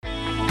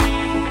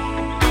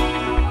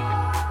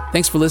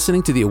Thanks for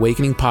listening to the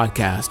Awakening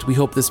Podcast. We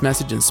hope this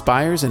message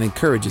inspires and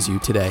encourages you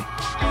today.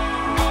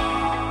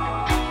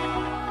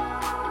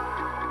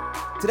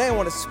 Today I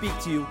want to speak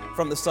to you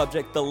from the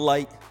subject, the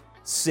light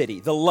city,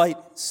 the light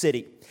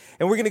city.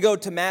 And we're going to go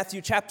to Matthew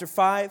chapter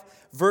 5,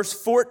 verse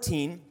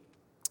 14,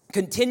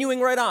 continuing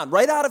right on,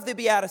 right out of the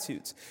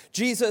Beatitudes.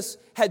 Jesus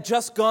had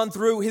just gone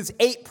through his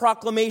 8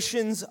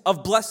 proclamations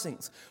of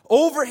blessings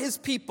over his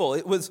people.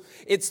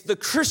 It's the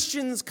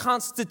Christian's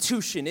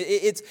constitution.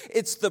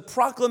 It's the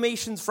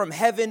proclamations from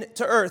heaven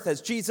to earth as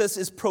Jesus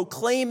is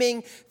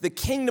proclaiming the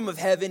kingdom of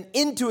heaven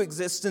into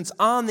existence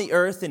on the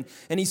earth.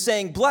 And he's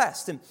saying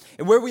blessed. And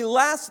where we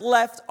last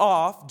left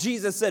off,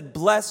 Jesus said,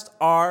 blessed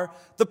are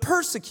the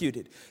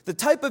persecuted. The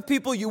type of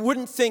people you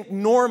wouldn't think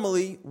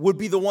normally would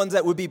be the ones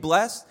that would be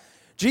blessed.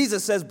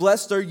 Jesus says,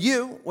 blessed are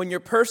you when you're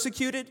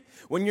persecuted,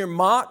 when you're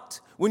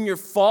mocked, when you're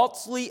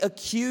falsely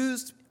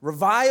accused,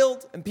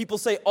 reviled, and people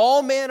say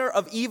all manner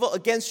of evil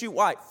against you.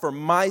 Why? For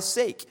my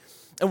sake.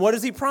 And what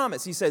does he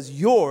promise? He says,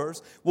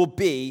 yours will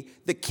be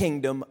the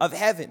kingdom of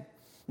heaven.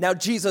 Now,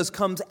 Jesus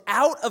comes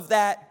out of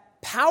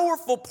that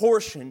powerful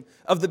portion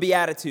of the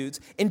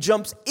Beatitudes and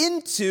jumps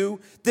into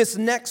this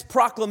next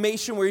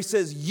proclamation where he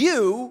says,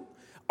 you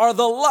are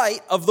the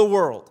light of the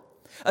world.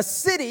 A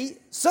city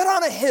set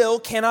on a hill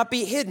cannot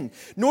be hidden,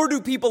 nor do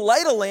people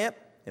light a lamp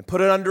and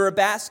put it under a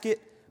basket,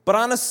 but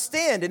on a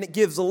stand, and it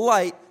gives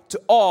light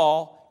to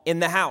all in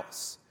the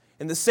house.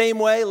 In the same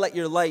way, let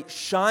your light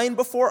shine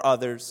before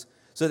others,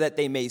 so that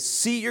they may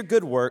see your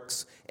good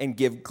works and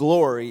give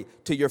glory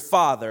to your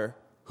Father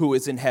who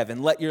is in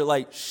heaven. Let your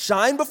light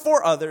shine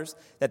before others,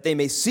 that they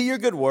may see your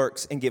good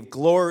works and give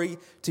glory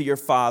to your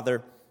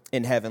Father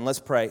in heaven. Let's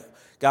pray.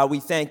 God, we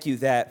thank you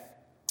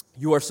that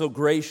you are so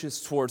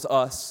gracious towards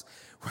us.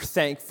 We're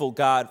thankful,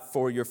 God,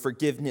 for your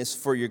forgiveness,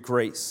 for your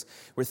grace.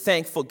 We're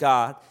thankful,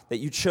 God, that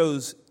you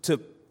chose to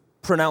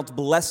pronounce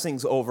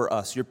blessings over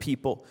us, your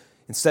people,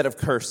 instead of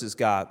curses,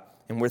 God.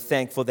 And we're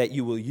thankful that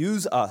you will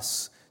use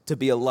us to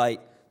be a light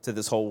to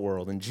this whole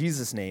world. In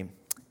Jesus' name,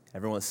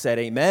 everyone said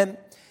amen,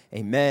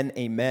 amen,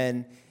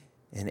 amen,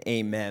 and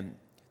amen.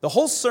 The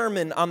whole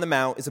Sermon on the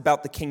Mount is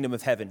about the kingdom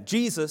of heaven.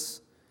 Jesus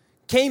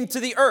came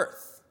to the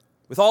earth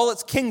with all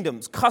its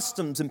kingdoms,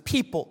 customs, and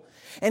people,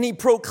 and he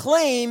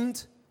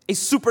proclaimed a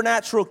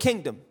supernatural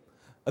kingdom,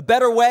 a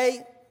better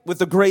way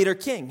with a greater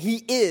king.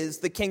 He is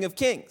the King of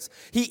Kings.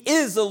 He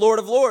is the Lord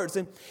of Lords.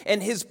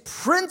 And his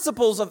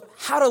principles of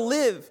how to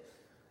live,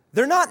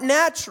 they're not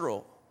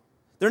natural.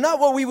 They're not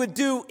what we would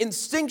do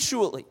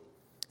instinctually.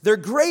 They're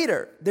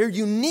greater. They're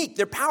unique.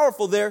 They're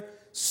powerful. They're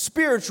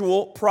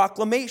spiritual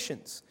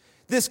proclamations.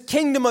 This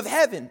kingdom of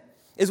heaven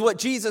is what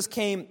Jesus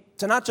came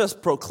to not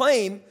just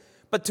proclaim,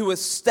 but to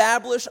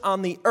establish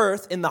on the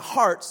earth in the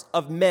hearts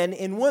of men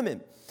and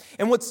women.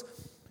 And what's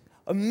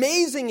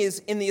amazing is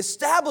in the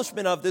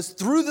establishment of this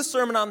through the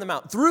Sermon on the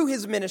Mount, through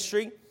his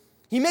ministry,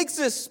 he makes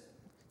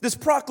this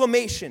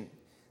proclamation,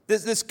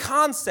 this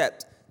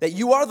concept that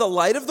you are the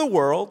light of the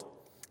world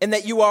and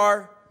that you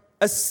are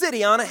a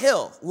city on a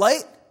hill.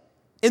 Light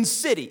and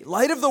city,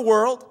 light of the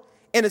world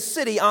and a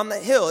city on the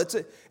hill.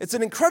 It's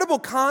an incredible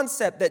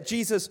concept that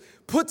Jesus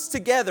puts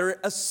together,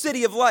 a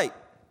city of light.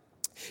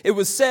 It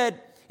was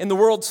said in the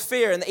World's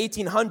Fair in the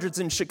 1800s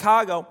in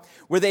Chicago,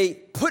 where they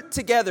put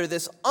together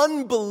this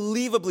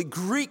unbelievably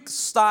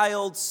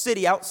Greek-styled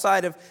city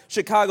outside of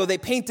Chicago. They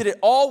painted it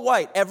all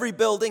white, every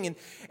building,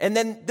 and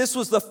then this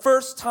was the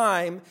first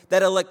time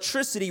that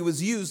electricity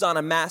was used on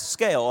a mass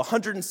scale,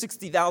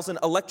 160,000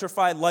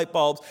 electrified light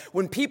bulbs.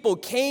 When people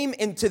came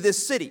into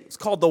this city, it's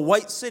called the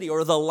White City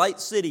or the Light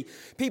City,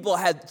 people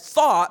had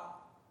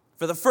thought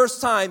for the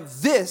first time,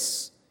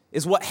 this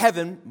is what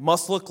heaven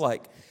must look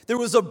like. There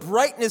was a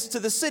brightness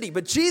to the city,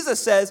 but Jesus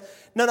says,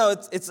 no,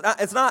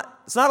 it's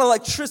not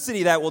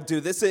electricity that will do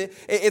this.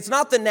 It's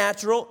not the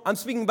natural. I'm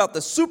speaking about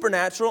the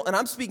supernatural, and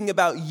I'm speaking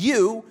about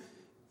you.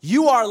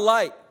 You are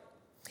light,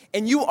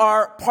 and you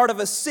are part of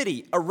a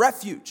city, a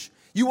refuge.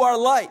 You are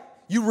light.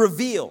 You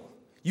reveal,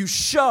 you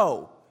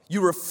show,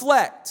 you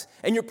reflect,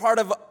 and you're part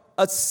of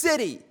a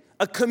city,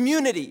 a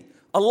community,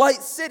 a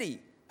light city.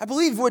 I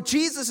believe what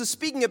Jesus is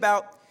speaking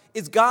about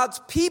is God's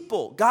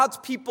people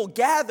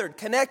gathered,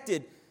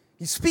 connected.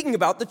 He's speaking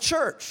about the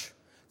church.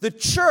 The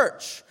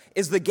church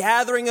is the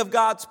gathering of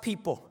God's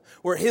people,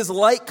 where his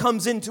light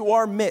comes into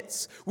our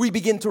midst. We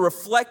begin to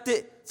reflect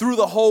it through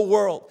the whole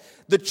world.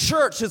 The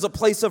church is a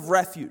place of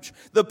refuge.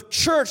 The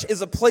church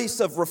is a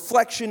place of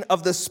reflection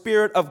of the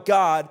Spirit of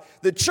God.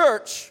 The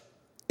church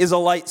is a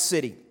light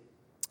city.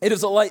 It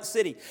is a light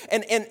city.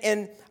 And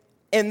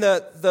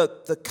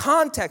the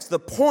context, the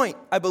point,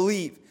 I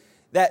believe,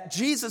 that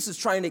Jesus is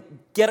trying to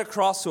get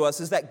across to us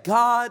is that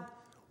God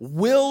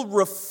will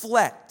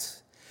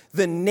reflect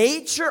the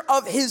nature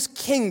of his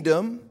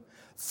kingdom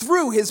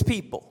through his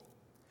people,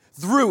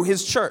 through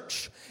his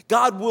church.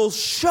 God will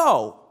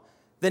show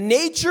the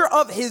nature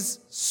of his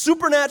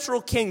supernatural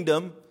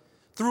kingdom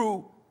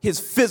through his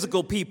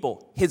physical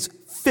people, his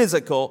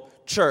physical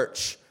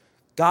church.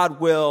 God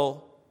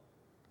will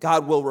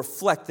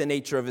reflect the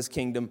nature of his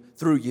kingdom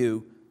through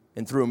you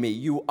and through me.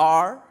 You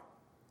are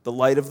the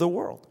light of the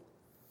world.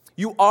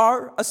 You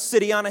are a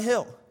city on a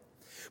hill.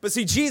 But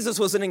see, Jesus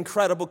was an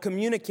incredible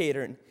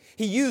communicator, and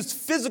he used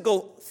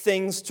physical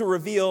things to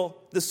reveal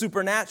the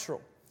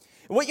supernatural.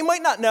 And what you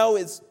might not know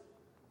is,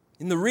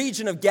 in the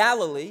region of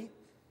Galilee,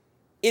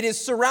 it is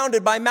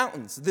surrounded by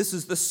mountains. This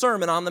is the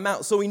Sermon on the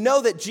Mount. So we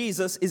know that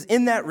Jesus is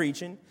in that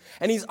region,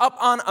 and he's up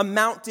on a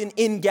mountain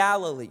in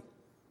Galilee.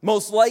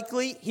 Most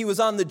likely, he was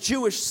on the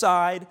Jewish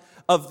side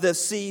of the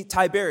Sea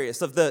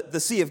Tiberias, of the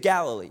Sea of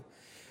Galilee.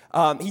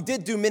 He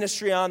did do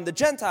ministry on the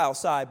Gentile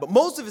side, but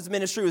most of his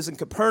ministry was in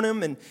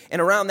Capernaum and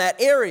around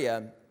that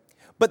area.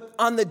 But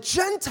on the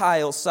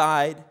Gentile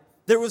side,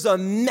 there was a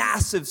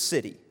massive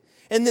city.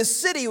 And this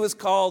city was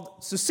called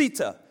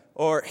Susita,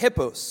 or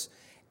Hippos.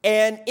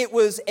 And it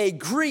was a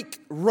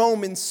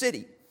Greek-Roman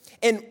city.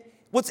 And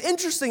what's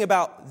interesting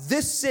about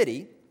this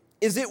city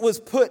is it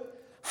was put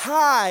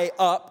high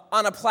up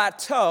on a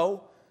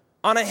plateau,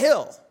 on a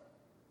hill,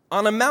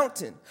 on a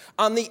mountain.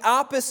 On the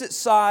opposite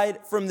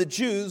side from the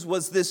Jews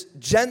was this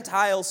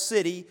Gentile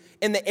city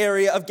in the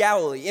area of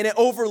Galilee. And it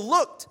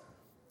overlooked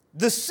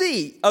the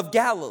Sea of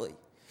Galilee.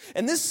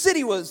 And this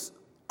city was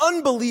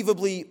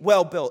unbelievably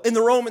well built. In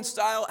the Roman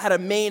style, it had a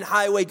main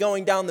highway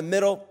going down the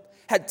middle,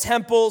 had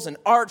temples and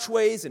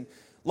archways and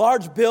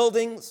large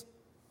buildings.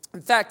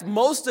 In fact,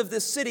 most of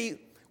this city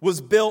was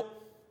built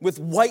with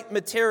white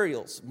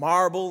materials,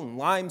 marble and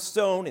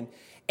limestone,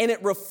 and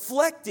it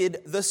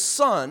reflected the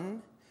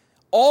sun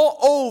all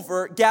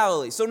over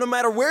Galilee. So no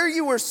matter where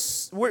you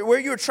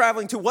were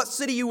traveling to, what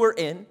city you were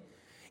in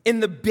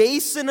the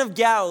basin of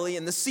Galilee,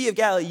 in the Sea of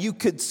Galilee, you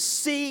could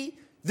see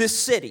this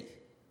city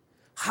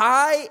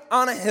high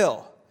on a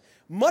hill,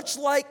 much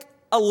like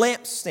a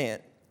lampstand.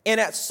 And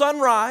at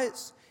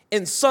sunrise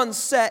and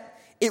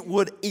sunset, it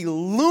would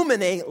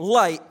illuminate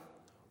light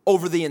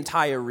over the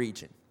entire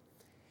region.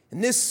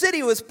 And this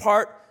city was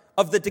part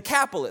of the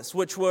Decapolis,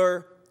 which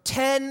were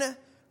 10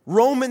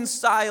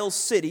 Roman-style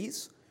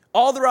cities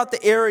all throughout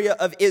the area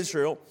of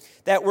Israel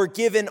that were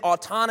given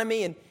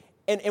autonomy.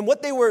 And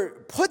what they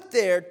were put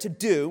there to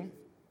do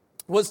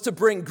was to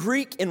bring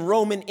Greek and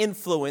Roman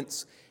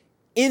influence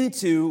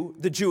into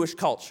the Jewish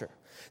culture.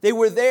 They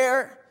were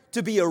there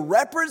to be a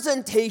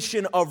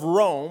representation of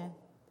Rome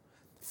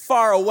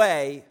far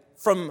away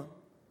from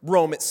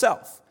Rome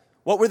itself.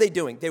 What were they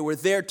doing? They were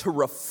there to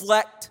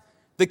reflect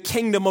the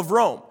kingdom of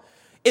Rome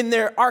in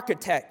their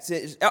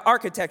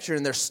architecture,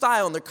 in their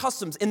style, in their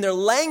customs, in their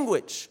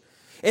language,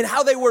 in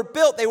how they were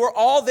built. They were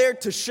all there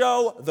to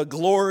show the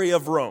glory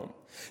of Rome.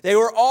 They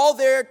were all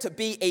there to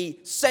be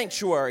a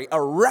sanctuary,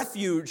 a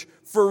refuge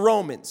for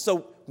Romans.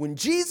 So when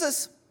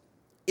Jesus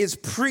is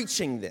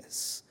preaching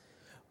this,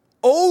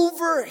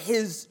 over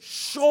his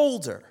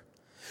shoulder,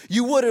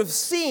 you would have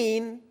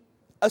seen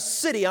a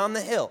city on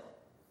the hill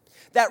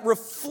that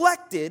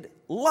reflected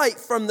light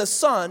from the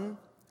sun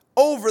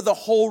over the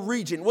whole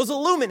region, was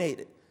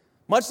illuminated,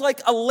 much like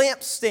a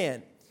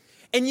lampstand.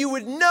 And you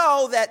would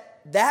know that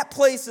that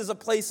place is a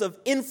place of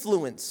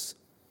influence.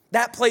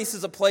 That place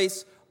is a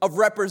place of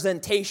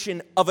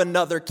representation of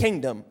another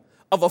kingdom,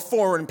 of a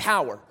foreign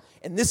power.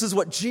 And this is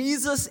what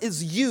Jesus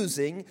is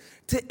using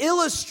to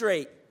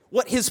illustrate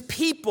what his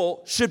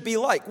people should be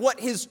like, what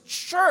his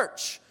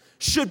church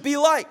should be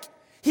like.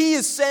 He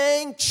is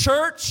saying,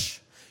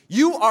 church,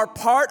 you are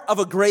part of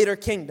a greater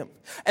kingdom.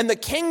 And the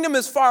kingdom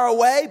is far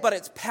away, but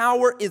its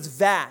power is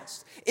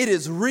vast. It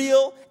is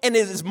real and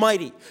it is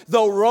mighty.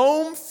 Though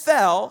Rome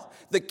fell,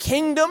 the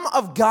kingdom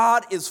of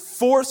God is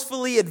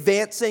forcefully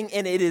advancing,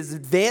 and it is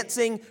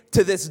advancing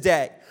to this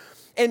day.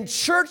 And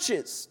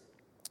churches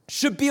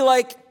should be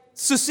like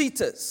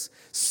Susitas,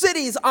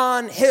 cities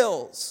on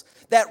hills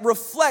that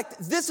reflect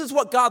this is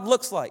what God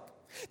looks like.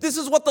 This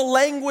is what the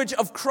language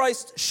of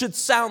Christ should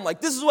sound like.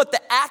 This is what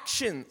the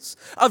actions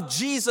of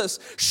Jesus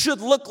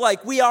should look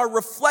like. We are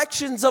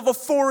reflections of a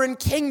foreign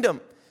kingdom.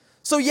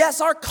 So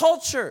yes, our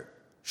culture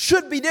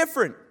should be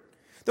different.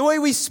 The way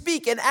we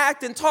speak and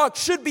act and talk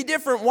should be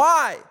different.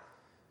 Why?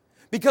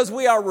 Because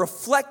we are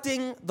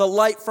reflecting the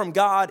light from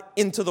God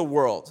into the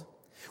world.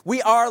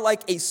 We are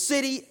like a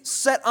city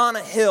set on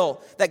a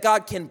hill that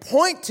God can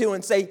point to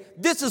and say,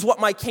 this is what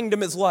my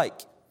kingdom is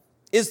like.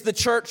 Is the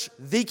church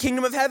the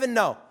kingdom of heaven?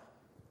 No.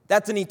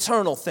 That's an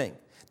eternal thing.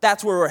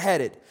 That's where we're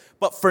headed.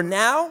 But for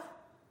now,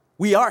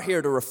 we are here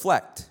to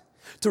reflect,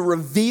 to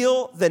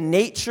reveal the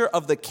nature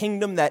of the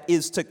kingdom that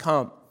is to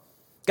come.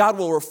 God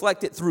will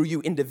reflect it through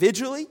you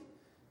individually,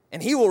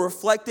 and he will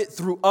reflect it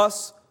through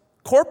us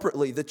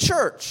corporately. The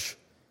church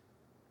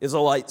is a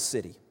light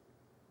city.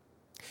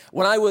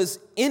 When I was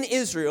in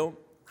Israel,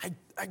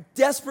 I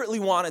desperately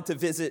wanted to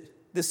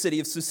visit the city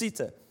of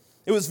Susita.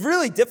 It was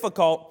really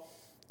difficult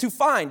to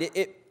find.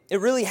 It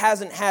really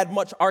hasn't had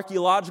much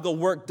archaeological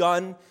work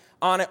done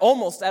on it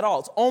almost at all.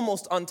 It's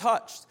almost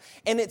untouched.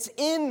 And it's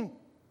in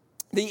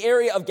the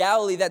area of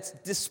Galilee that's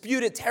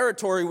disputed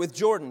territory with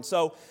Jordan.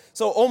 So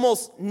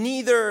almost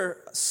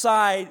neither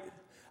side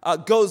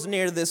goes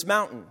near this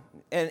mountain.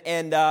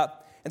 And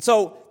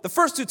so the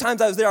first two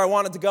times I was there, I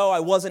wanted to go.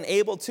 I wasn't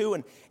able to.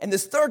 And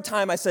this third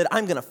time I said,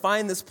 I'm going to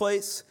find this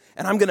place,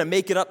 and I'm going to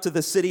make it up to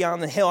the city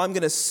on the hill. I'm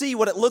going to see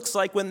what it looks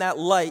like when that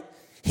light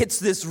hits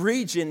this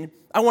region,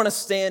 I want to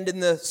stand in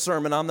the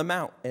Sermon on the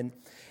Mount.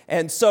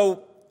 And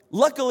so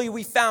luckily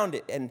we found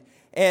it.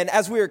 And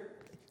as we were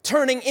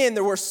turning in,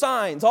 there were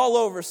signs all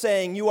over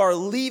saying, you are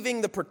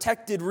leaving the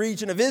protected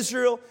region of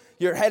Israel.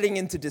 You're heading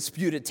into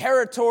disputed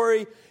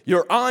territory.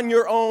 You're on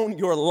your own.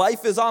 Your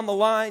life is on the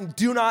line.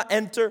 Do not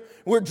enter.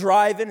 We're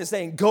driving and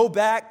saying, go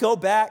back, go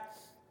back.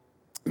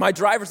 My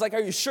driver's like, are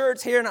you sure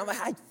it's here? And I'm like,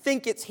 I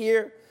think it's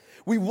here.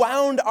 We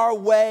wound our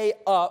way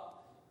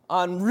up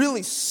on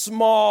really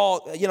small,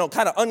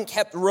 kind of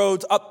unkept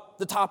roads up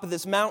the top of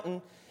this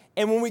mountain.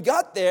 And when we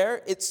got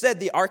there, it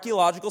said the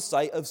archaeological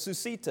site of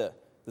Susita,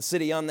 the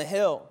city on the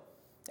hill.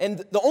 And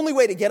the only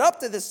way to get up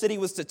to this city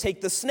was to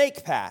take the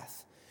snake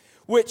path,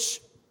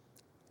 which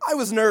I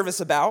was nervous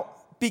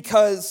about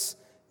because,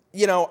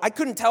 I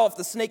couldn't tell if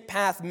the snake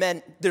path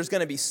meant there's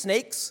going to be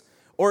snakes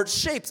or it's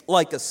shaped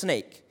like a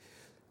snake.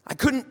 I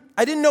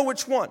didn't know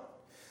which one.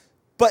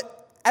 But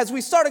as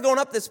we started going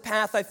up this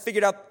path, I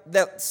figured out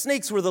that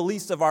snakes were the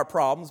least of our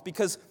problems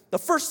because the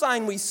first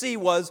sign we see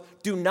was,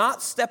 do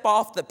not step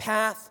off the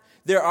path.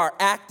 There are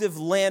active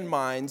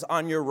landmines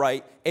on your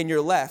right and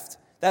your left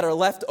that are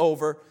left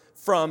over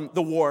from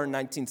the war in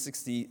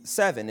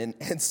 1967.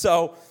 And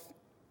so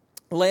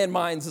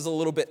landmines is a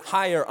little bit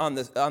higher on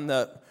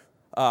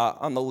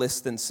the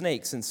list than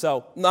snakes. And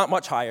so not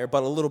much higher,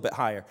 but a little bit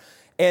higher.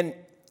 And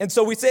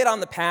so we stayed on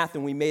the path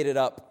and we made it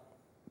up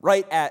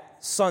right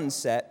at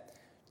sunset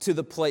to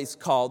the place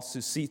called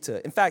Susita.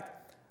 In fact,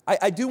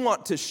 I do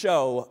want to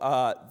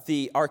show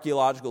the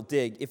archaeological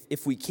dig,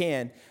 if we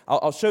can.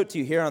 I'll show it to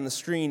you here on the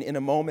screen in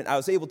a moment. I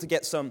was able to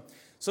get some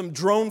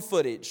drone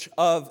footage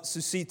of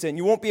Susita, and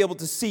you won't be able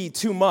to see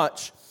too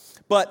much.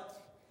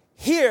 But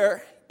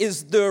here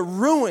is the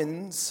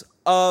ruins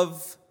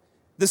of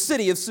the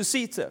city of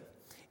Susita.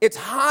 It's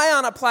high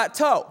on a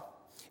plateau.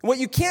 What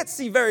you can't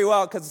see very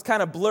well because it's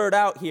kind of blurred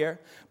out here,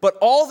 but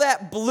all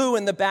that blue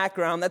in the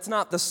background, that's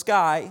not the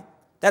sky,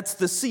 that's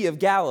the Sea of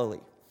Galilee.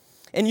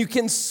 And you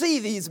can see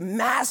these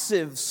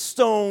massive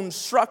stone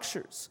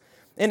structures.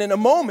 And in a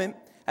moment,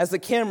 as the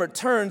camera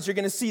turns, you're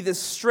going to see this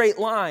straight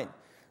line.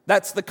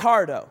 That's the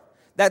Cardo.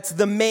 That's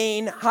the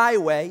main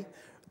highway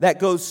that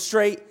goes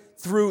straight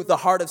through the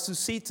heart of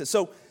Susita.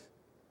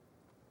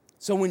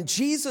 So when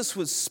Jesus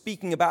was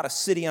speaking about a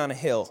city on a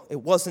hill,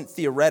 it wasn't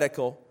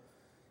theoretical.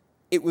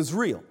 It was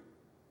real.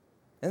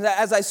 And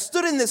as I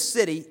stood in this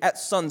city at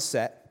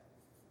sunset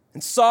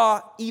and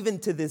saw even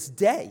to this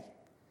day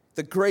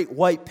the great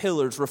white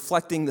pillars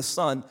reflecting the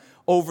sun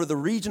over the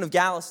region of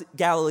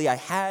Galilee, I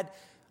had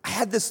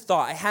this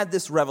thought, I had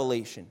this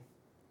revelation.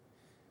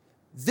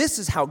 This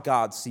is how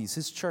God sees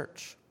his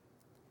church.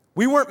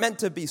 We weren't meant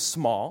to be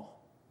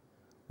small.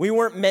 We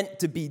weren't meant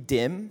to be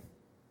dim.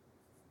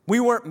 We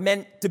weren't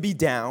meant to be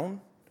down.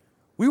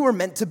 We were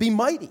meant to be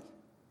mighty.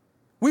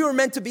 We were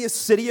meant to be a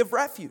city of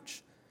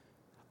refuge,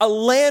 a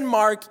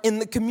landmark in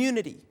the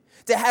community,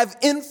 to have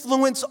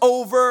influence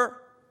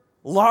over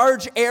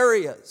large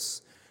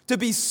areas, to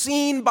be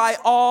seen by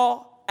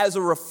all as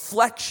a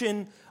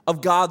reflection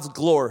of God's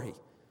glory.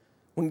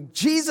 When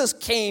Jesus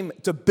came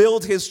to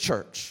build his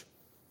church,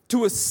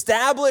 to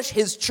establish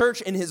his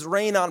church and his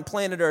reign on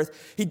planet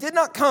Earth, he did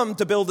not come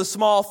to build a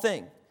small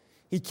thing.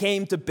 He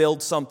came to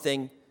build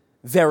something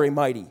very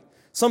mighty,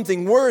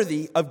 something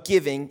worthy of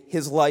giving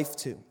his life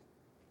to,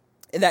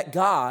 and that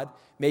God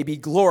may be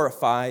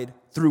glorified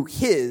through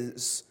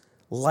his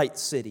light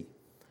city,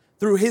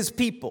 through his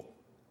people,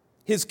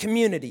 his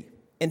community,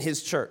 and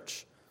his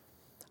church.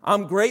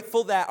 I'm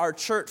grateful that our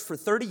church for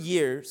 30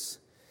 years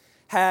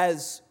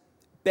has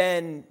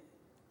been,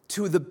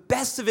 to the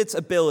best of its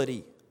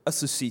ability, a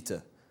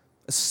Susita,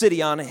 a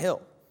city on a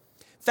hill.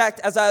 In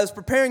fact, as I was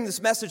preparing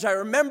this message, I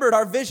remembered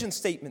our vision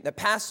statement that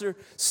Pastor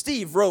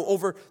Steve wrote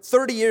over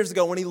 30 years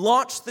ago when he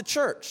launched the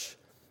church.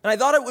 And I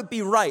thought it would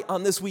be right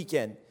on this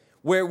weekend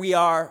where we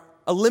are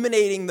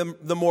eliminating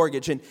the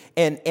mortgage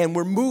and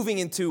we're moving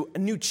into a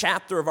new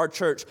chapter of our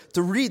church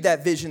to read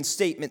that vision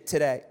statement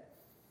today.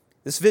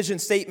 This vision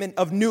statement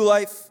of New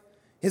Life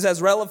is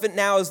as relevant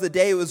now as the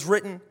day it was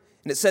written.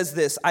 And it says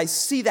this: I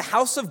see the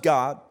house of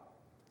God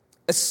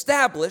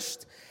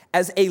established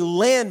as a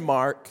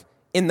landmark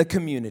in the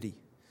community,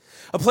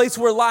 a place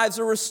where lives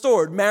are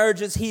restored,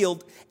 marriages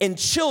healed, and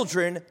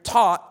children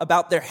taught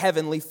about their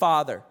heavenly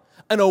Father,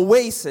 an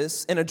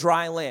oasis in a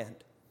dry land,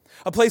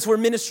 a place where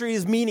ministry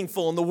is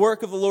meaningful and the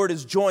work of the Lord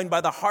is joined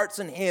by the hearts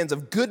and hands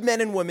of good men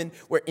and women,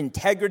 where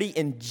integrity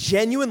and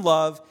genuine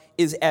love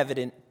is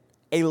evident,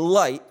 a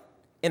light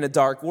in a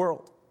dark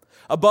world.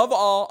 Above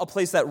all, a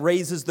place that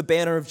raises the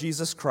banner of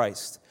Jesus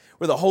Christ,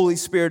 where the Holy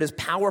Spirit is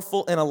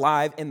powerful and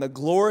alive, and the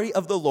glory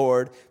of the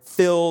Lord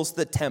fills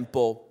the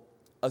temple,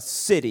 a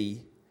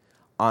city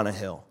on a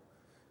hill.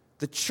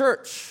 The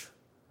church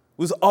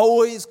was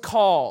always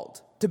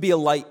called to be a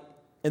light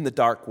in the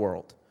dark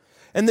world.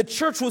 And the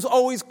church was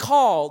always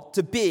called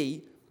to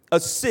be a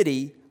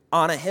city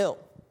on a hill.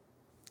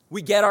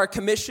 We get our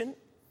commission,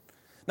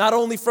 not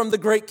only from the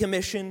Great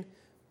Commission,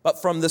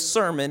 but from the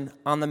Sermon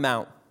on the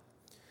Mount.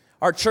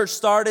 Our church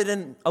started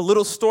in a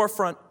little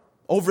storefront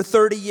over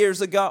 30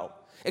 years ago.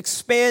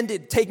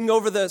 expanded, taking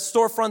over the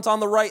storefronts on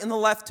the right and the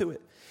left to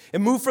it. It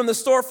moved from the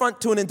storefront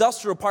to an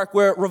industrial park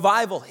where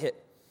revival hit.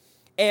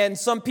 And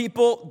some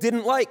people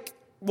didn't like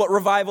what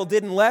revival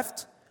did and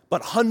left,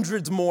 but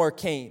hundreds more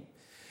came.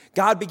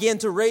 God began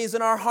to raise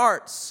in our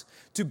hearts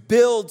to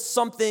build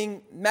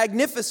something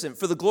magnificent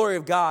for the glory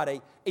of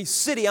God, a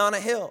city on a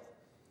hill.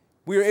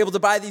 We were able to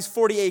buy these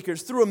 40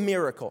 acres through a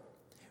miracle,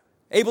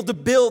 able to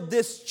build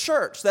this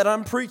church that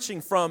I'm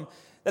preaching from,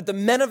 that the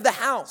men of the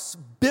house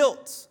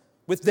built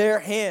with their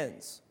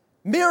hands.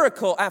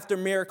 Miracle after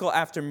miracle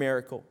after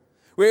miracle.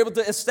 We were able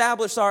to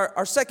establish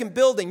our second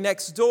building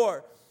next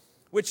door,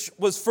 which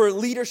was for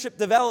leadership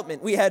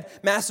development. We had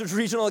Masters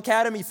Regional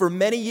Academy for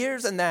many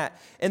years in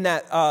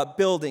that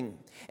building.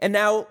 And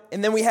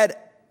then we had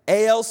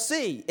ALC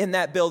in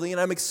that building,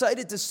 and I'm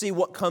excited to see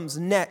what comes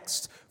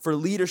next for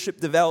leadership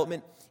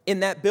development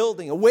in that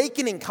building.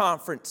 Awakening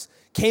Conference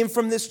came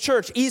from this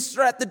church.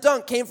 Easter at the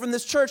Dunk came from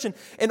this church.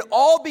 And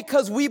all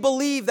because we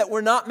believe that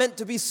we're not meant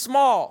to be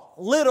small,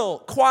 little,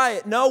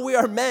 quiet. No, we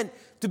are meant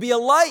to be a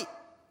light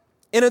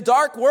in a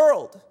dark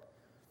world.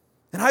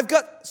 And I've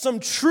got some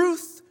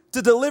truth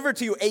to deliver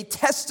to you, a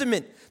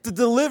testament to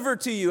deliver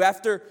to you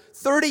after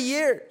 30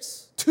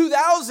 years,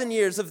 2,000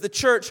 years of the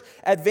church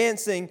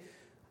advancing.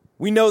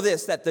 We know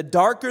this, that the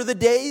darker the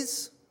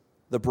days,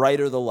 the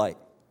brighter the light.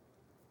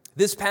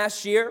 This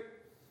past year,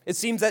 it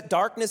seems that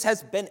darkness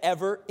has been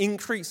ever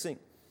increasing.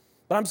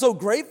 But I'm so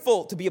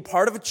grateful to be a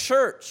part of a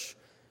church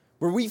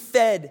where we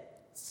fed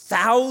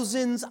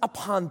thousands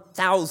upon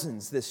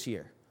thousands this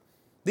year.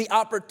 The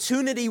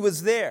opportunity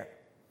was there,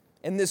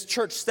 and this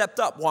church stepped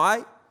up.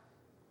 Why?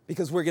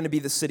 Because we're going to be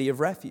the city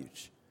of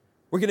refuge.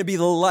 We're going to be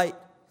the light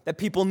that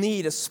people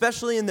need,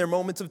 especially in their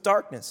moments of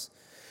darkness.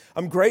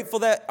 I'm grateful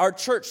that our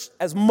church,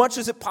 as much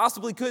as it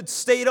possibly could,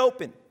 stayed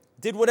open,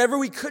 did whatever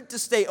we could to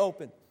stay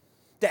open,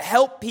 to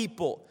help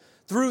people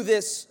through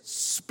this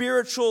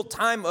spiritual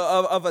time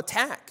of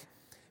attack,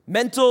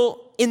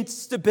 mental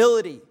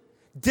instability,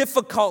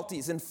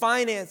 difficulties in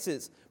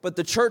finances. But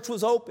the church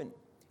was open,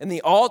 and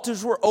the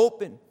altars were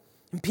open,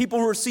 and people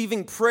were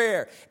receiving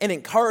prayer and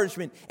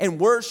encouragement and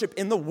worship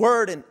in the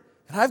Word. And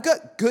I've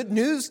got good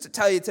news to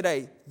tell you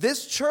today.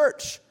 This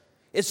church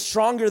is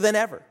stronger than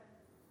ever.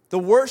 The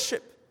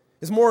worship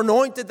is more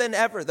anointed than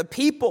ever. The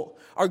people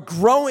are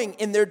growing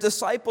in their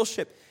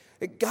discipleship.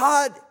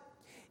 God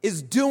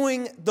is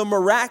doing the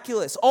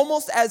miraculous,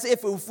 almost as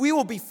if we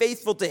will be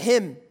faithful to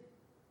Him,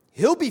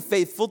 He'll be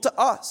faithful to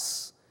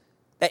us,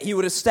 that He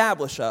would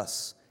establish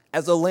us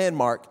as a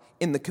landmark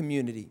in the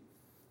community.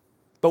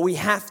 But we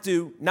have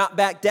to not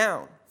back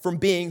down from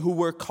being who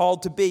we're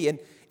called to be. And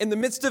in the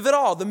midst of it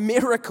all, the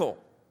miracle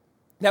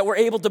that we're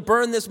able to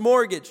burn this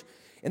mortgage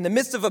in the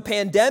midst of a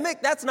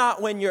pandemic, that's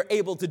not when you're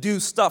able to do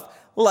stuff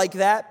like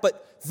that.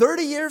 But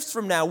 30 years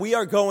from now, we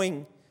are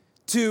going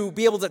to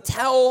be able to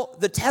tell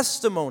the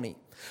testimony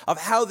of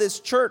how this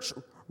church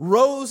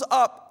rose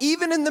up,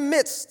 even in the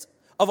midst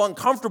of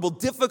uncomfortable,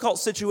 difficult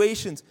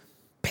situations,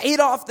 paid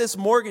off this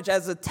mortgage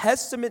as a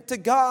testament to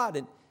God.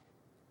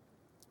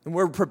 And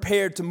we're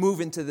prepared to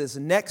move into this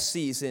next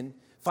season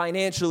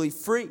financially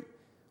free.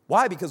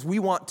 Why? Because we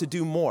want to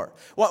do more.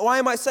 Why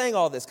am I saying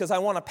all this? Because I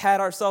want to pat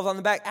ourselves on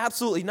the back?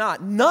 Absolutely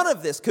not. None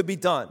of this could be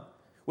done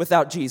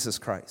without Jesus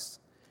Christ.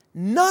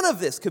 None of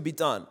this could be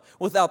done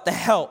without the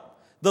help,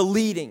 the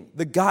leading,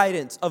 the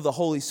guidance of the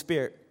Holy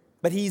Spirit.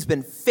 But He's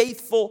been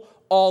faithful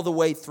all the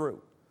way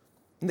through.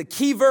 And the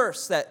key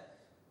verse that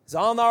is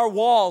on our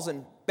walls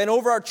and been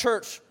over our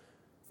church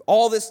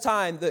all this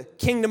time, the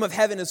kingdom of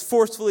heaven is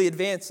forcefully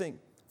advancing.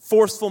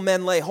 Forceful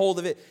men lay hold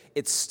of it.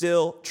 It's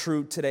still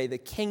true today. The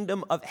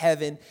kingdom of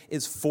heaven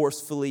is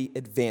forcefully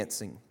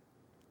advancing.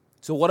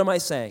 So what am I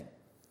saying?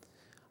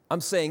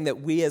 I'm saying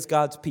that we as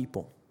God's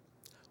people,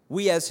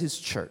 we as His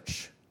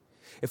church,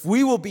 if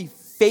we will be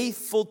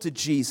faithful to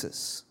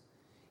Jesus,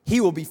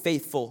 He will be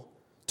faithful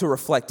to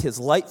reflect His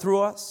light through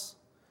us,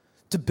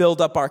 to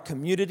build up our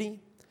community,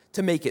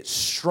 to make it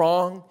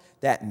strong,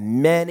 that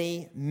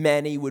many,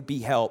 many would be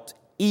helped,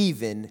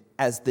 even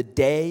as the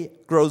day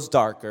grows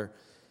darker.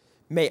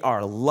 May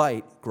our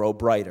light grow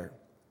brighter.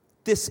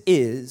 This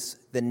is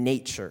the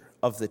nature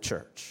of the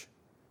church.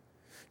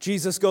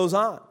 Jesus goes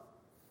on,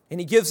 and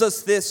He gives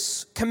us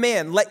this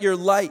command: let your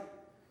light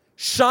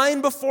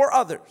shine before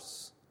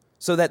others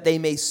so that they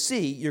may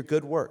see your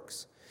good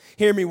works.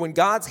 Hear me, when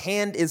God's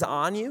hand is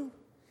on you,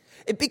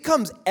 it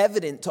becomes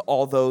evident to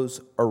all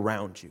those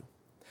around you.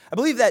 I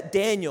believe that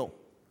Daniel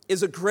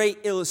is a great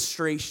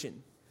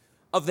illustration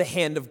of the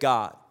hand of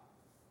God.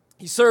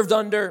 He served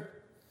under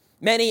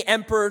many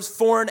emperors,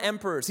 foreign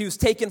emperors. He was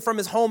taken from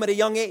his home at a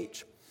young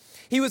age.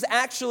 He was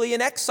actually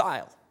in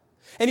exile,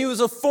 and he was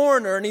a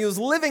foreigner, and he was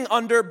living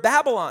under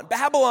Babylon.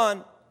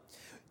 Babylon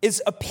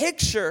is a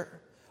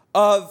picture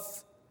of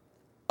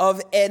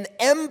an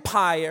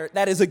empire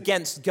that is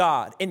against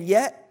God. And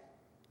yet,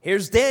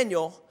 here's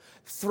Daniel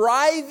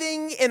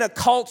thriving in a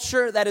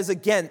culture that is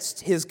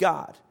against his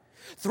God.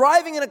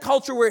 Thriving in a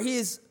culture where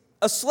he's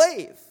a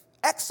slave,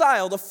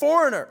 exiled, a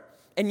foreigner,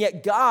 and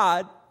yet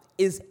God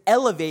is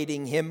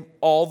elevating him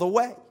all the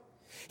way.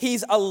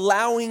 He's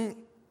allowing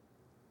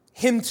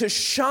him to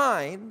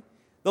shine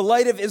the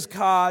light of his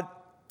God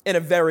in a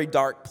very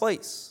dark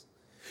place.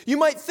 You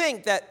might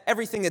think that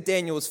everything that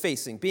Daniel was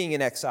facing, being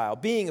in exile,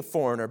 being a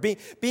foreigner,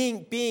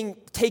 being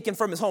taken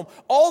from his home,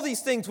 all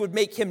these things would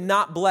make him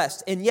not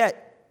blessed, and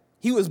yet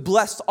he was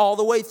blessed all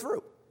the way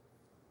through.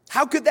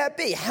 How could that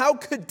be? How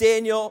could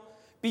Daniel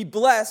be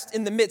blessed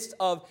in the midst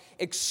of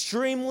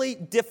extremely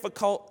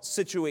difficult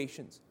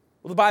situations?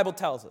 Well, the Bible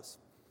tells us.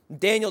 In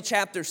Daniel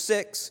chapter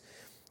 6,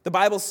 the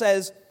Bible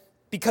says,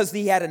 because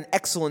he had an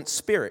excellent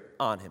spirit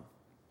on him.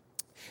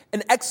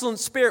 An excellent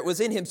spirit was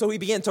in him, so he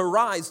began to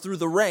rise through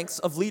the ranks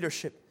of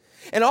leadership.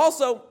 And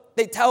also,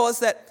 they tell us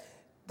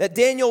that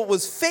Daniel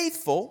was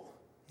faithful,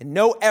 and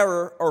no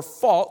error or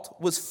fault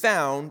was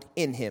found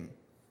in him.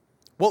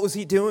 What was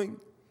he doing?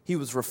 He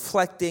was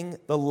reflecting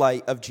the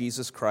light of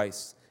Jesus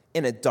Christ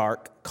in a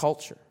dark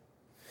culture.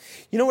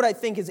 You know what I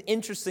think is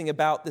interesting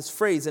about this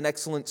phrase, an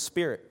excellent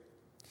spirit?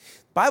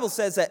 The Bible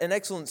says that an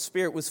excellent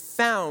spirit was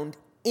found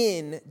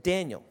in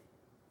Daniel.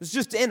 It was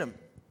just in him.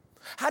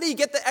 How do you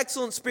get the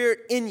excellent spirit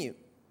in you?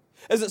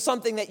 Is it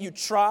something that you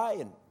try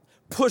and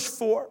push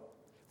for,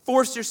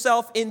 force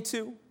yourself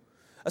into,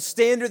 a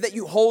standard that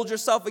you hold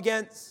yourself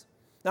against?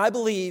 Now, I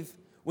believe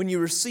when you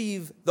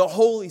receive the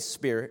Holy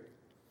Spirit,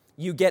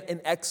 you get an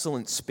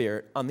excellent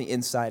spirit on the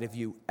inside of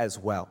you as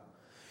well.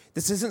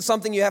 This isn't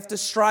something you have to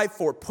strive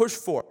for, push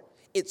for.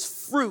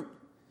 It's fruit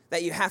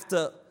that you have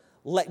to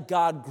let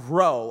God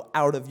grow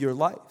out of your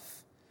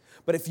life.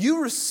 But if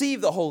you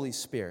receive the Holy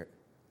Spirit,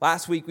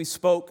 last week we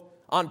spoke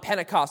on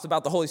Pentecost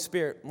about the Holy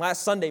Spirit.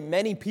 Last Sunday,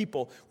 many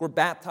people were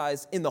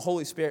baptized in the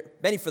Holy Spirit,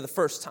 many for the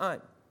first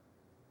time.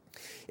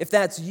 If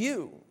that's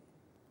you,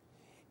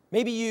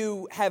 maybe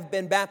you have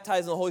been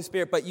baptized in the Holy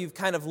Spirit, but you've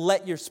kind of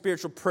let your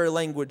spiritual prayer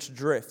language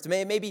drift.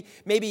 Maybe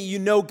you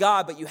know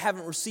God, but you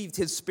haven't received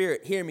His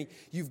Spirit. Hear me.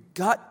 You've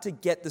got to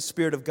get the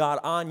Spirit of God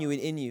on you and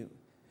in you.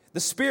 The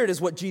Spirit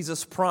is what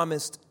Jesus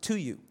promised to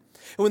you.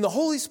 And when the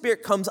Holy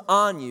Spirit comes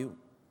on you,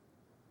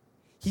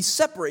 He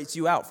separates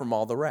you out from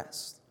all the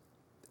rest.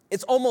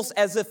 It's almost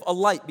as if a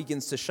light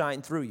begins to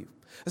shine through you.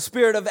 A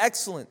spirit of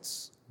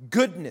excellence,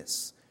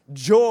 goodness,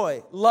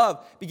 joy,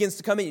 love begins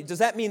to come in you. Does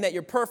that mean that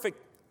you're perfect?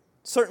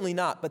 Certainly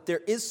not. But there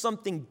is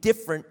something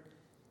different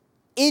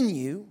in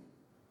you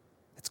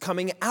that's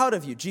coming out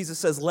of you. Jesus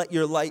says, let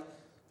your light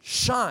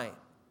shine.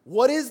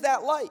 What is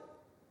that light?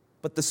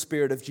 But the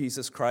Spirit of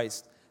Jesus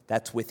Christ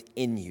that's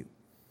within you.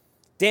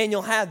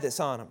 Daniel had this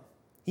on him.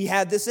 He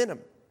had this in him.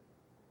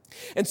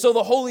 And so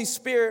the Holy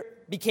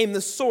Spirit became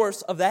the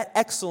source of that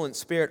excellent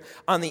spirit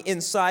on the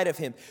inside of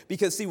him.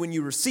 Because, see, when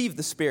you receive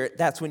the Spirit,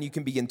 that's when you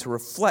can begin to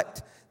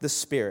reflect the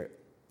Spirit.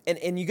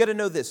 And you got to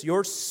know this.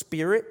 Your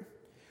spirit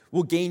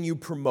will gain you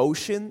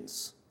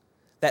promotions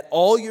that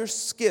all your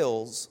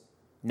skills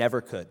never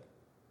could.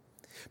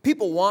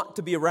 People want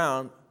to be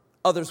around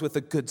others with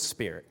a good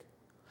spirit,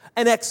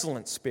 an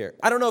excellent spirit.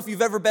 I don't know if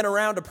you've ever been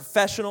around a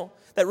professional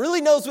that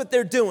really knows what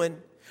they're doing,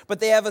 but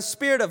they have a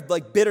spirit of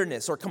like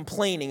bitterness or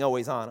complaining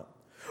always on them.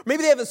 Or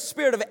maybe they have a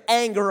spirit of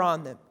anger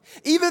on them.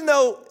 Even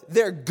though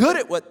they're good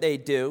at what they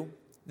do,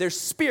 their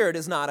spirit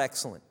is not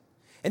excellent.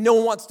 And no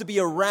one wants to be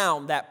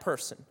around that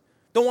person.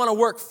 Don't want to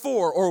work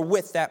for or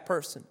with that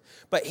person.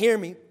 But hear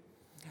me,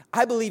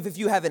 I believe if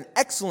you have an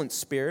excellent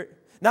spirit,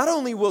 not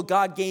only will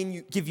God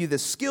give you the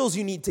skills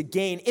you need to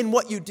gain in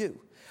what you do,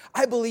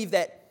 I believe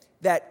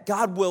that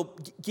God will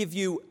give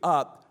you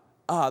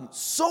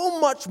so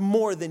much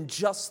more than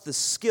just the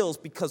skills,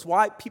 because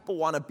why? People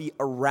want to be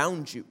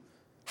around you.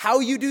 How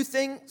you do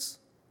things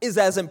is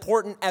as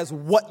important as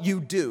what you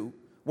do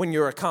when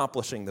you're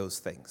accomplishing those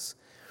things.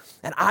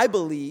 And I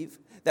believe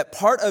that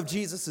part of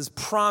Jesus'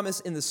 promise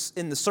in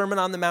the Sermon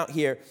on the Mount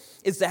here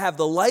is to have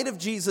the light of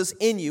Jesus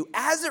in you.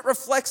 As it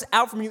reflects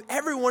out from you,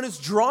 everyone is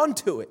drawn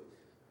to it.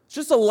 It's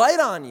just a light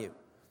on you.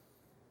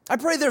 I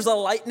pray there's a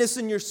lightness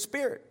in your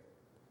spirit.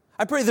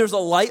 I pray there's a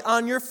light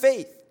on your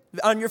face.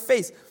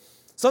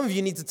 Some of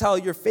you need to tell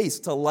your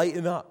face to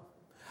lighten up.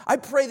 I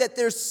pray that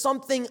there's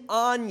something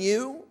on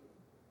you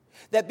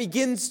that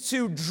begins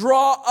to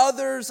draw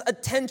others'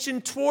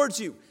 attention towards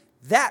you.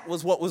 That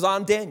was what was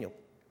on Daniel.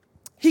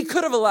 He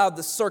could have allowed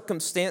the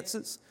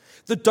circumstances,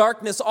 the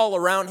darkness all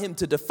around him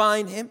to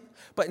define him,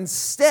 but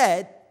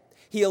instead,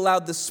 he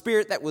allowed the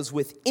Spirit that was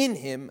within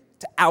him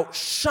to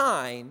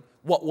outshine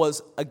what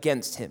was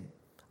against him.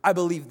 I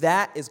believe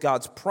that is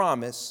God's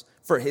promise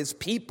for His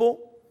people,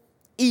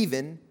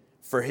 even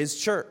for His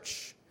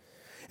church.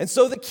 And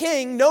so the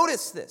king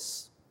noticed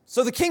this.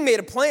 So the king made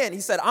a plan. He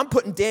said, I'm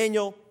putting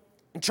Daniel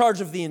in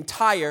charge of the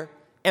entire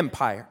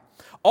empire.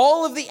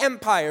 All of the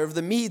empire of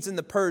the Medes and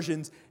the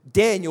Persians,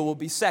 Daniel will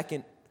be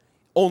second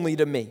only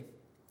to me.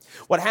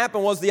 What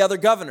happened was the other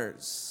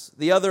governors,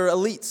 the other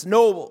elites,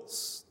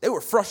 nobles, they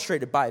were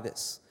frustrated by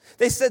this.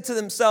 They said to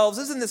themselves,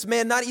 isn't this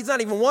man he's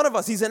not even one of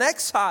us, he's in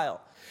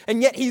exile.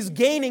 And yet he's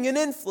gaining an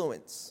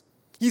influence.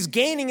 He's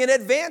gaining an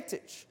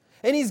advantage.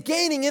 And he's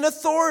gaining an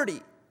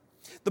authority.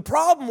 The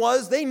problem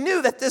was they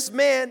knew that this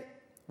man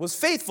was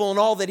faithful in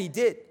all that he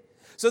did.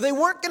 So they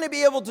weren't going to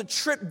be able to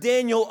trip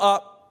Daniel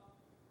up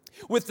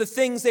with the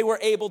things they were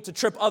able to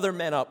trip other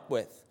men up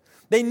with.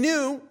 They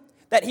knew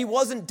that he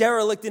wasn't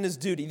derelict in his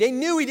duty. They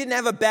knew he didn't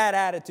have a bad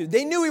attitude.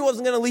 They knew he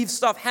wasn't going to leave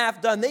stuff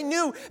half done. They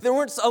knew there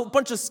weren't a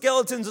bunch of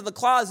skeletons in the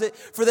closet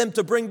for them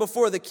to bring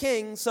before the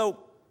king. So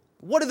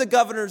what did the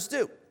governors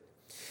do?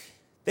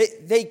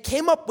 They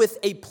came up with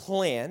a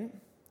plan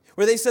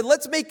where they said,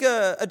 let's make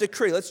a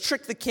decree. Let's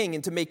trick the king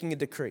into making a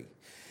decree.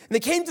 And they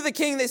came to the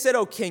king and they said,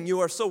 oh, king, you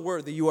are so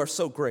worthy. You are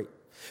so great.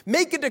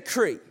 Make a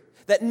decree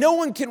that no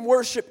one can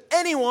worship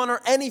anyone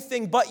or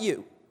anything but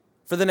you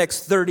for the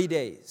next 30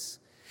 days.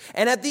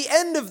 And at the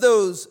end of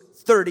those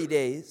 30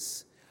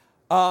 days,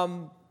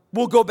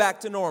 we'll go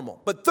back to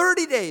normal. But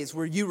 30 days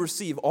where you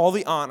receive all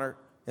the honor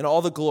and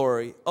all the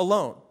glory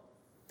alone.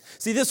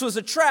 See, this was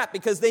a trap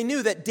because they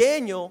knew that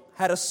Daniel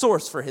had a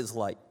source for his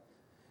light.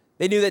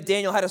 They knew that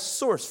Daniel had a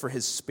source for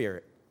his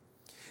spirit.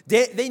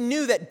 They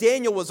knew that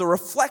Daniel was a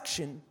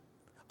reflection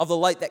of the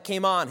light that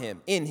came on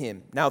him, in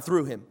him, now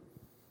through him.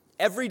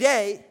 Every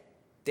day,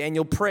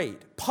 Daniel prayed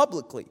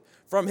publicly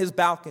from his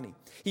balcony.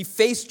 He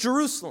faced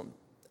Jerusalem,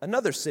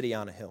 another city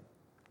on a hill.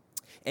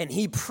 And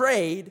he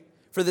prayed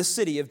for the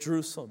city of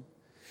Jerusalem.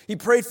 He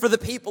prayed for the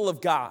people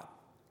of God.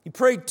 He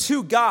prayed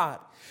to God.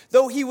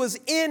 Though he was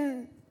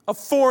in a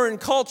foreign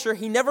culture,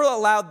 he never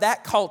allowed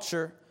that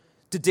culture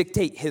to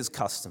dictate his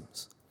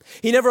customs.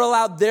 He never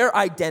allowed their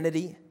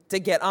identity to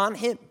get on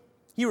him.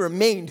 He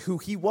remained who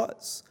he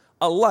was,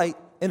 a light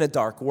in a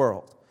dark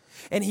world.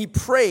 And he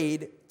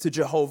prayed to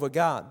Jehovah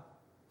God.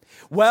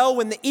 Well,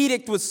 when the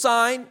edict was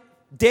signed,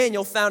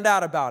 Daniel found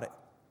out about it.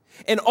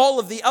 And all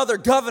of the other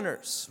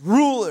governors,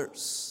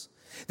 rulers,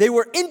 they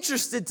were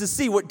interested to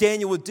see what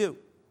Daniel would do.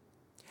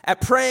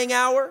 At praying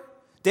hour,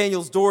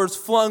 Daniel's doors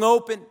flung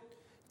open.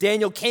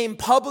 Daniel came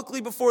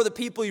publicly before the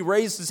people. He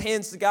raised his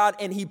hands to God,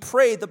 and he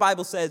prayed, the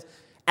Bible says,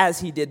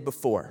 as he did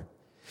before.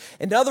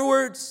 In other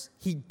words,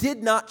 he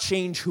did not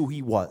change who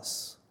he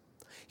was.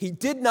 He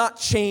did not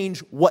change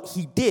what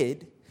he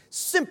did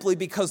simply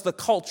because the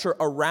culture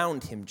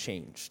around him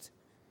changed.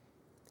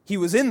 He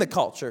was in the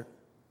culture,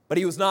 but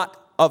he was not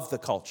of the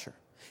culture.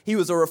 He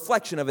was a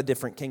reflection of a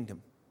different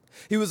kingdom.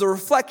 He was a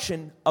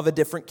reflection of a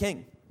different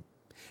king.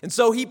 And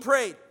so he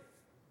prayed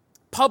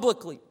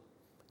publicly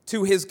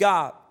to his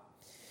God.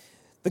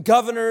 The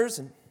governors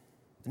and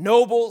the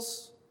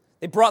nobles,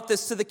 they brought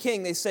this to the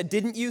king. They said,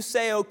 didn't you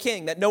say, O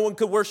king, that no one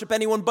could worship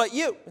anyone but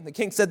you? And the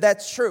king said,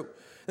 that's true.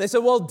 And they said,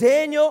 well,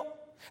 Daniel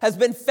has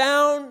been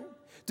found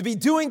to be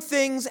doing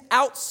things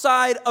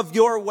outside of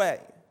your way.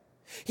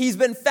 He's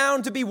been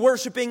found to be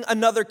worshiping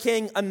another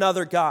king,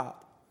 another god.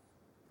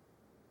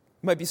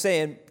 You might be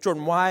saying,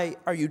 Jordan, why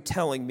are you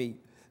telling me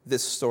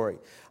this story?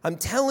 I'm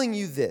telling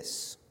you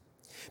this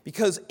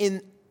because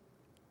in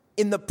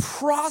the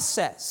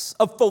process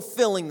of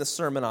fulfilling the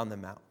Sermon on the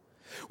Mount,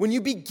 when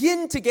you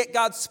begin to get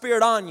God's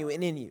Spirit on you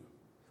and in you,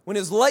 when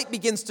His light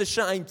begins to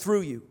shine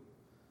through you,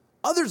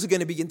 others are going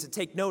to begin to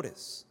take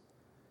notice.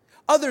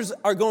 Others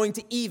are going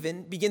to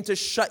even begin to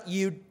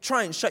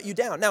try and shut you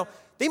down. Now,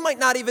 they might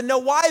not even know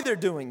why they're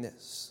doing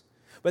this,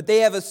 but they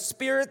have a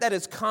spirit that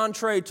is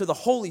contrary to the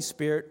Holy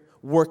Spirit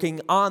working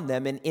on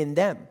them and in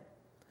them.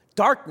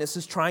 Darkness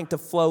is trying to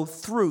flow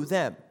through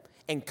them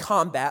and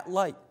combat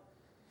light.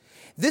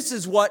 This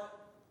is what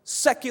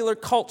secular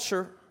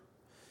culture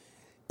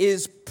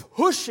is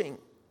pushing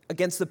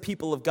against the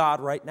people of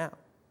God right now.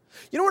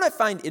 You know what I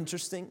find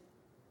interesting?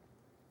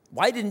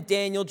 Why didn't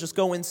Daniel just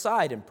go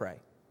inside and pray?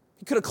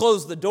 He could have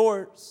closed the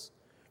doors.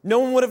 No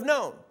one would have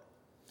known.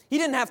 He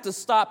didn't have to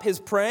stop his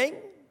praying.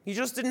 He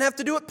just didn't have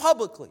to do it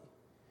publicly.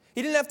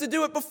 He didn't have to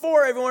do it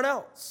before everyone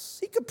else.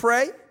 He could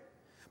pray,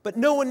 but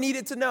no one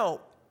needed to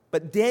know.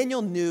 But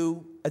Daniel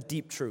knew a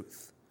deep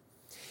truth.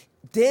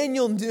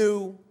 Daniel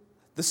knew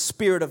the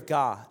Spirit of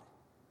God.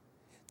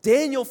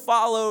 Daniel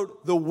followed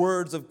the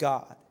words of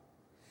God,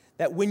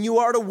 that when you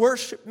are to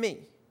worship me,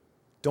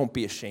 don't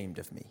be ashamed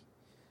of me.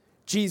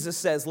 Jesus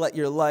says, let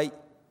your light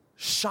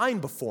shine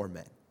before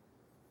men.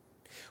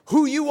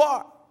 Who you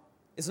are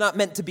is not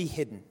meant to be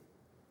hidden.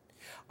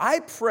 I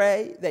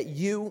pray that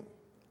you,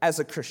 as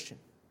a Christian,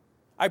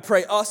 I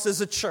pray us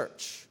as a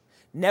church,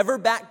 never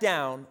back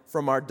down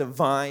from our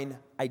divine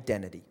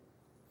identity.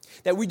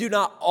 That we do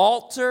not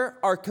alter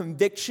our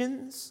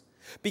convictions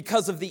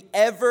because of the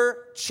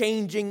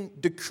ever-changing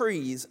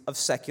decrees of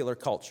secular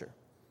culture.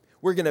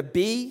 We're going to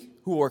be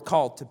who we're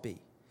called to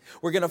be.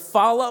 We're going to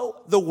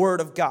follow the Word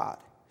of God.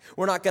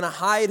 We're not going to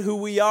hide who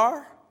we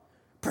are,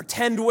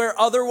 pretend we're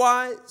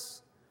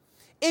otherwise.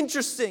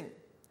 Interesting.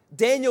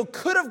 Daniel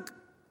could have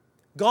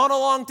gone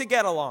along to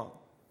get along.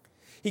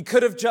 He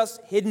could have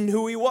just hidden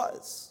who he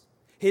was,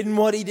 hidden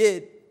what he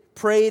did,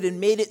 prayed and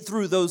made it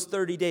through those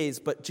 30 days.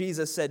 But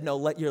Jesus said, no,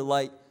 let your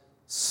light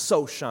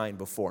so shine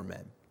before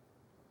men.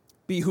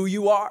 Be who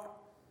you are.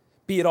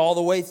 Be it all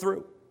the way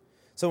through.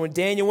 So when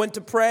Daniel went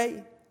to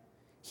pray,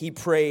 he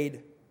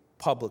prayed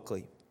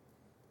publicly.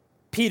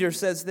 Peter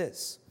says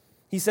this.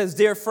 He says,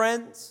 dear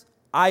friends,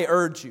 I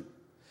urge you,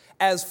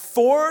 as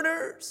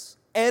foreigners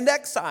and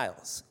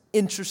exiles,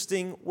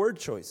 interesting word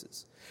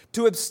choices,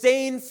 to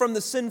abstain from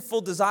the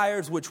sinful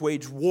desires which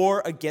wage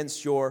war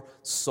against your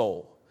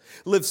soul.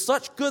 Live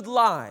such good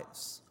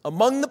lives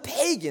among the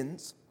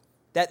pagans,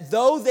 that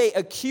though they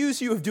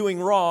accuse you of doing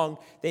wrong,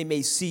 they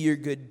may see your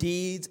good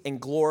deeds and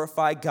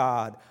glorify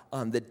God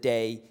on the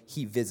day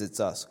he visits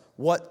us.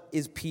 What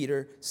is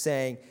Peter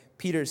saying?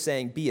 Peter is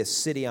saying, be a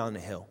city on a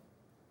hill.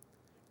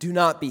 Do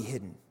not be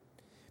hidden.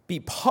 Be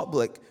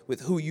public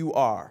with who you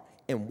are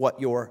and what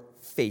your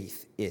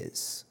faith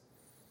is.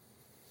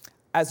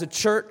 As a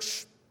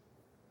church,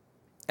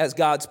 as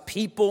God's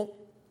people,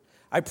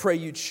 I pray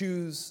you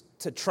choose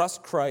to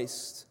trust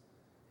Christ,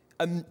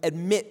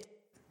 admit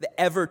the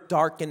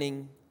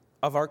ever-darkening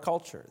of our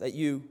culture, that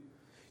you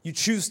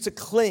choose to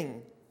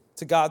cling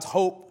to God's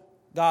hope,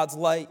 God's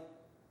light,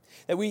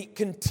 that we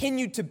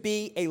continue to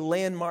be a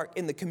landmark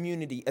in the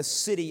community, a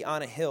city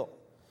on a hill,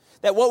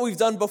 that what we've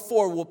done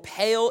before will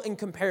pale in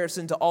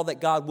comparison to all that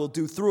God will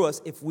do through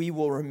us if we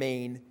will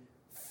remain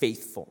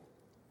faithful,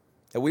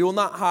 that we will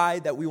not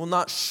hide, that we will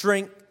not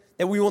shrink,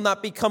 that we will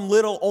not become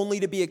little only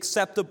to be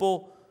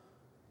acceptable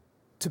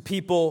to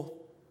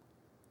people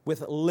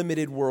with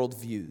limited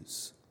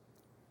worldviews.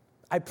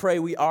 I pray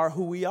we are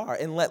who we are,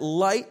 and let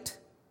light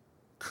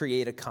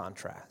create a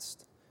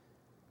contrast.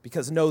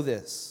 Because know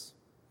this,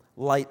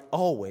 light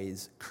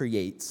always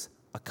creates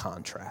a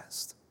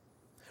contrast.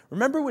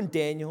 Remember when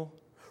Daniel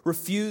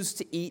refused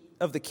to eat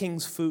of the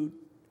king's food?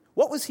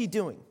 What was he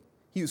doing?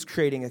 He was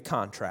creating a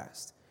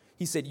contrast.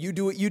 He said, you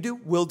do what you do,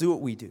 we'll do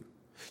what we do.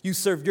 You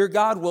serve your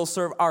God, we'll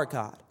serve our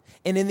God.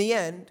 And in the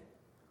end,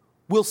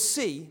 we'll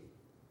see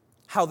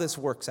how this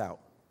works out.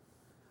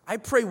 I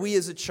pray we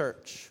as a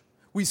church,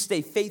 we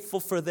stay faithful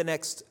for the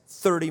next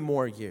 30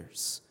 more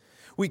years.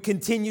 We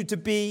continue to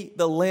be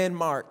the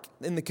landmark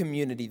in the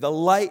community, the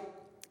light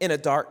in a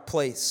dark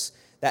place,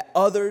 that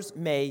others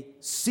may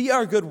see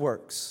our good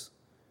works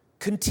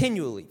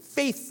continually,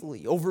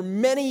 faithfully, over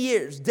many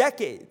years,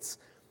 decades,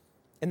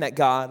 and that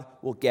God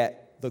will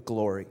get the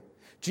glory.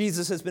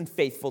 Jesus has been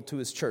faithful to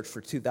his church for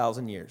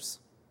 2,000 years.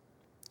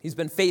 He's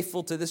been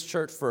faithful to this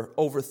church for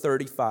over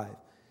 35.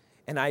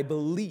 And I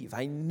believe,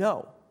 I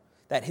know,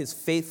 that his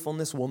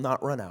faithfulness will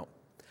not run out,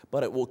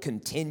 but it will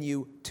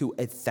continue to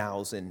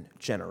 1,000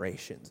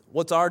 generations.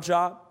 What's our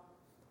job?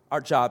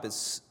 Our job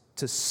is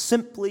to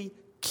simply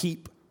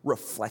keep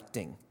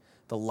reflecting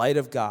the light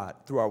of God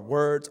through our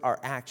words, our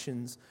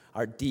actions,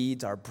 our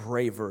deeds, our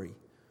bravery.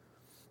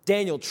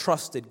 Daniel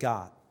trusted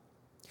God.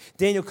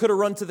 Daniel could have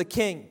run to the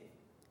king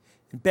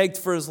and begged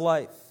for his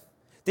life.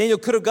 Daniel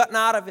could have gotten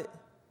out of it.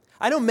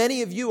 I know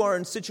many of you are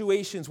in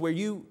situations where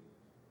you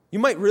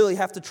might really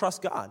have to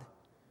trust God,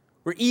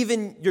 where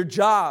even your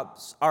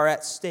jobs are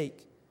at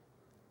stake.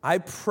 I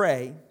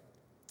pray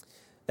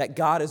that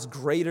God is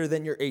greater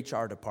than your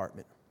HR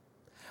department.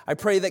 I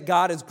pray that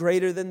God is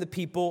greater than the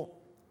people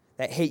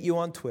that hate you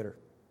on Twitter.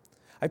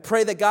 I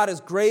pray that God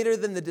is greater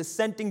than the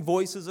dissenting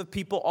voices of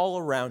people all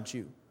around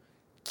you.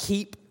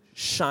 Keep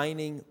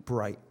shining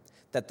bright,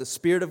 that the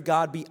Spirit of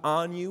God be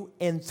on you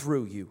and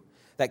through you,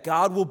 that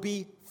God will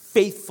be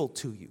faithful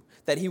to you,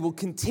 that he will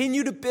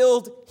continue to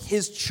build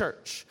his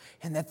church,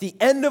 and at the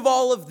end of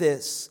all of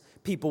this,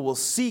 people will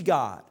see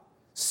God,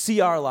 see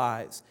our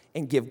lives,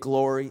 and give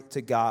glory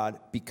to God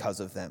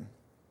because of them.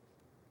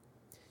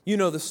 You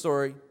know the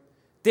story.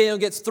 Daniel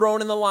gets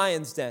thrown in the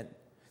lion's den.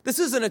 This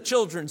isn't a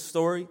children's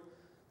story.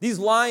 These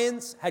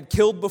lions had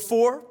killed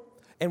before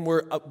and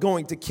were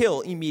going to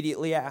kill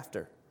immediately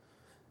after.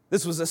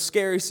 This was a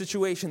scary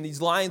situation.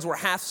 These lions were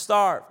half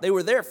starved. They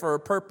were there for a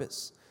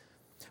purpose.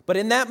 But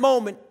in that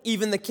moment,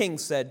 even the king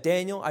said,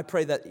 Daniel, I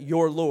pray that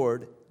your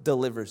Lord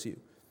delivers you.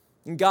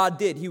 And God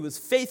did. He was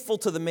faithful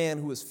to the man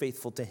who was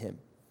faithful to him.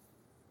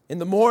 In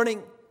the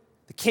morning,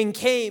 the king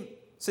came,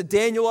 said,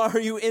 Daniel, are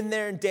you in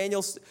there? And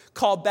Daniel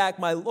called back,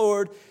 my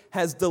Lord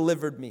has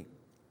delivered me.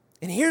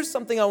 And here's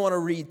something I want to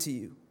read to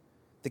you.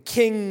 The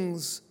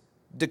king's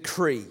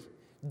decree,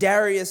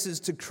 Darius's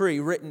decree,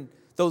 written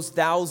those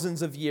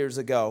thousands of years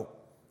ago,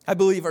 I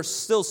believe are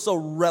still so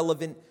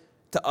relevant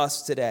to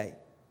us today.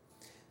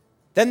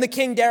 Then the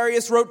king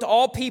Darius wrote to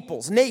all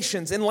peoples,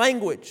 nations, and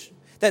language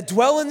that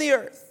dwell in the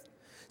earth,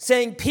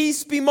 saying,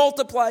 peace be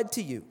multiplied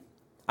to you.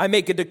 I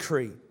make a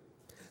decree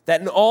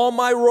that in all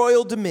my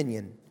royal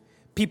dominion,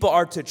 people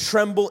are to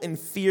tremble in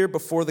fear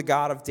before the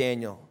God of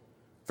Daniel,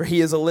 for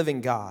he is a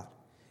living God,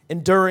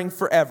 enduring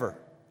forever.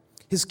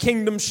 His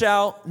kingdom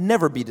shall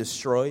never be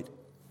destroyed,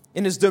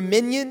 and his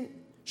dominion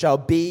shall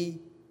be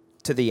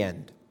to the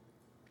end.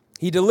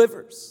 He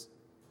delivers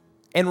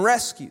and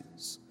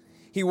rescues.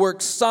 He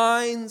works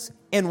signs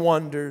and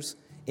wonders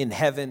in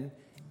heaven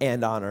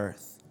and on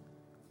earth.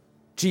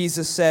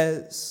 Jesus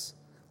says,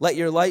 let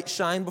your light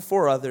shine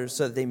before others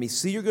so that they may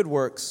see your good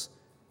works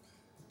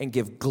and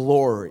give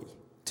glory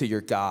to your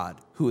God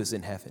who is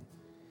in heaven.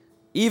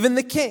 Even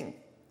the king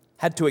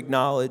had to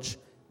acknowledge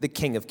the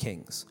King of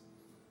Kings.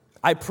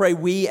 I pray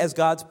we as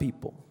God's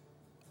people,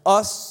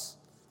 us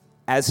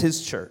as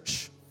his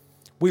church,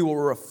 we will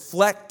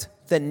reflect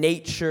the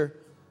nature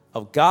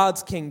of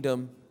God's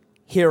kingdom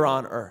here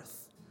on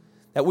earth.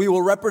 That we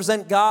will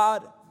represent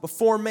God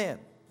before man.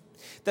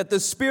 That the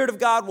Spirit of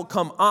God will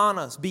come on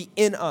us, be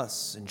in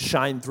us, and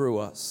shine through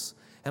us.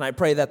 And I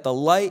pray that the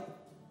light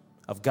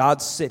of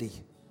God's city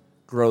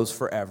grows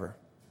forever.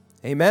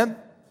 Amen?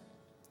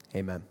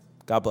 Amen.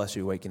 God bless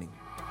you, Awakening.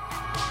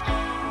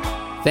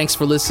 Thanks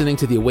for listening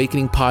to the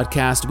Awakening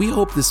Podcast. We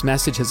hope this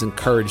message has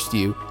encouraged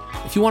you.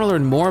 If you want to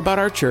learn more about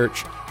our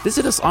church,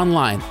 visit us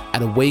online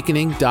at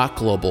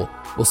awakening.global.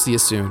 We'll see you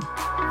soon.